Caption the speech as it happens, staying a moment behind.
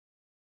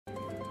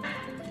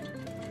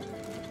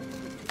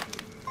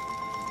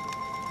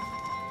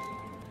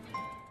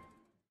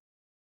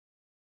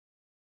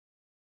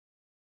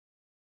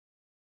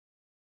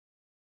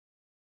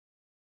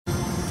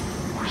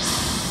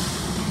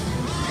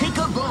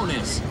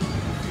bonus.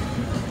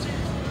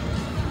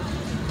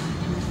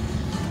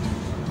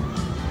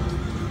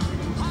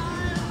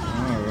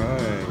 All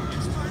right.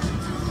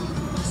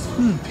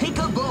 Pick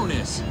a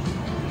bonus.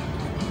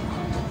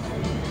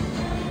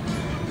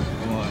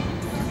 Come on.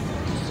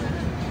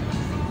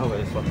 Oh,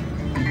 wait, this one.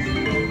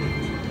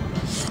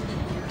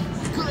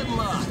 Good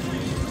luck.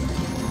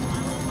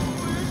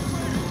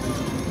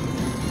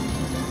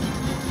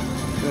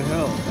 What the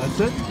hell? That's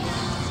it?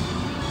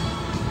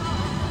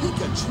 Pick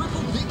a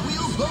triple big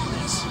wheel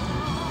bonus.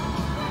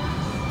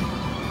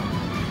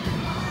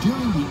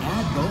 During the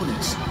add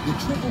bonus, the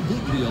triple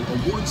big wheel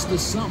awards the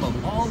sum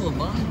of all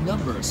aligned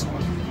numbers.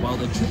 While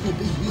the triple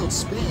big wheel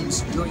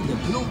spins during the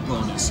build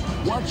bonus,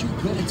 watch your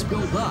credits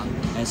build up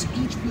as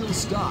each wheel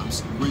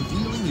stops,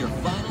 revealing your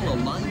final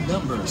aligned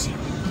numbers.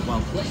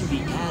 While playing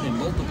the add and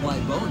multiply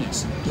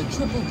bonus, the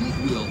triple big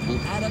wheel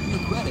will add up your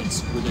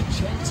credits with a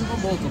chance of a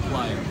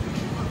multiplier.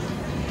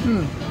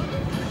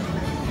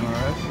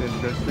 Alright, that's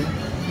interesting.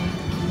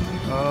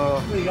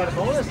 You got a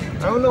bonus?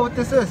 I don't know what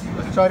this is.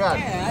 Let's try that.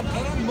 Add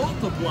and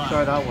multiply.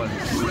 Try that one.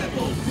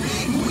 Triple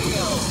big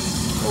wheel.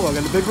 Oh, I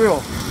got a big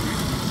wheel.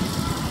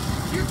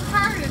 Your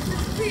card is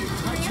just please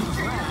answer your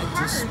Drag to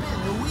card. spin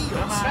the wheels.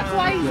 That's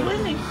why he's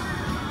winning.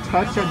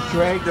 Touch and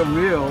drag the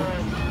wheel.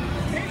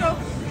 Here you go.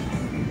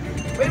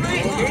 Wait,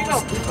 here you go.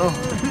 Oh.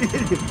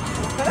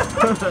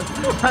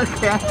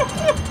 Okay.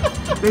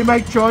 They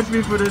might charge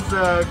me for this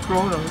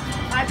chrono.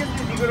 I just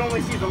you could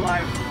only see the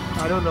live.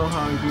 I don't know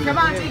how to do Come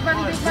that. on, big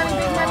money, big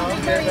money, big money,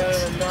 big money.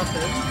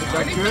 Nothing.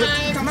 That's good?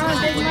 Come on,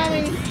 big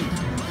money. You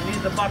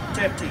need the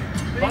 $1.50.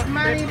 Big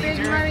money, big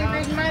money,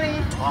 big money.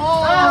 Oh!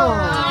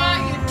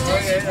 You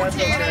Okay, that's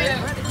okay.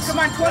 Come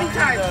on, 20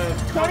 times.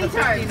 20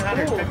 times.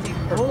 1,550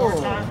 or Oh.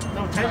 4 times.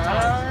 No, 10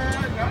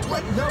 times.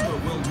 What number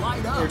will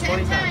light Or up?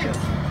 20 times.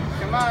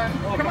 Come on.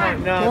 Oh, Come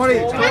on. No, 20.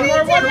 it's 20 more.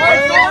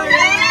 times.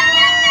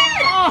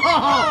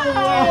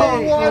 Oh,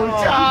 one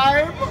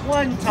time?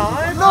 One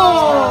time? No!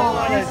 Oh,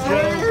 what a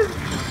joke.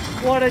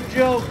 What a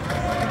joke.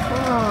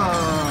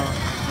 Ah,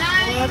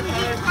 that's it?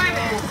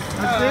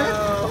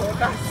 Oh,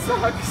 that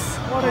sucks.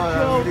 What a Oh, that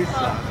joke. really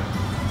sucks.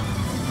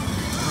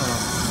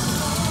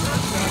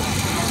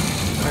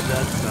 That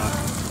does suck.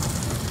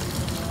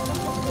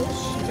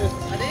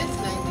 That is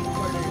 90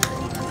 quarters.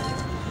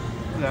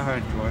 That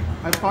hurt, Joy.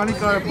 I finally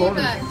got a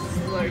bonus.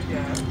 Like,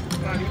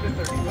 Not even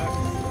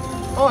 $30.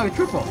 Oh, a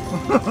triple.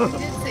 you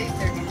did say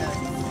 30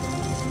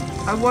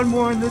 bucks. I won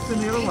more in this than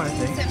the other one, I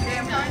think.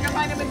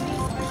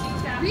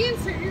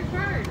 Reinsert your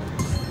card.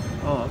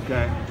 Oh,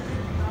 okay.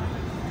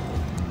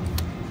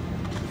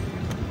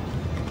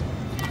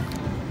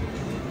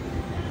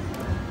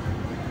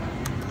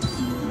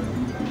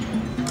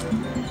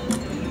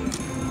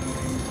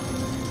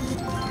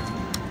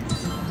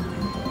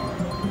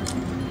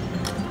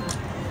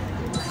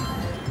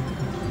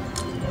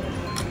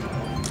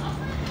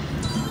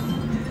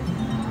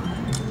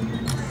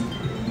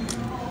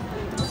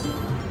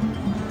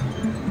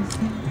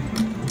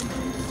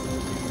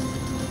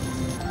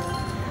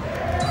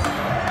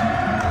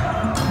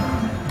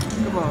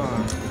 Come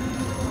on.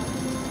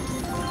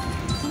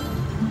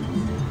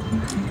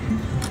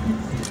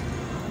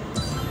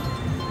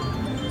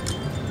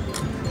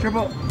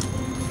 Triple.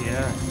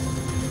 Yeah.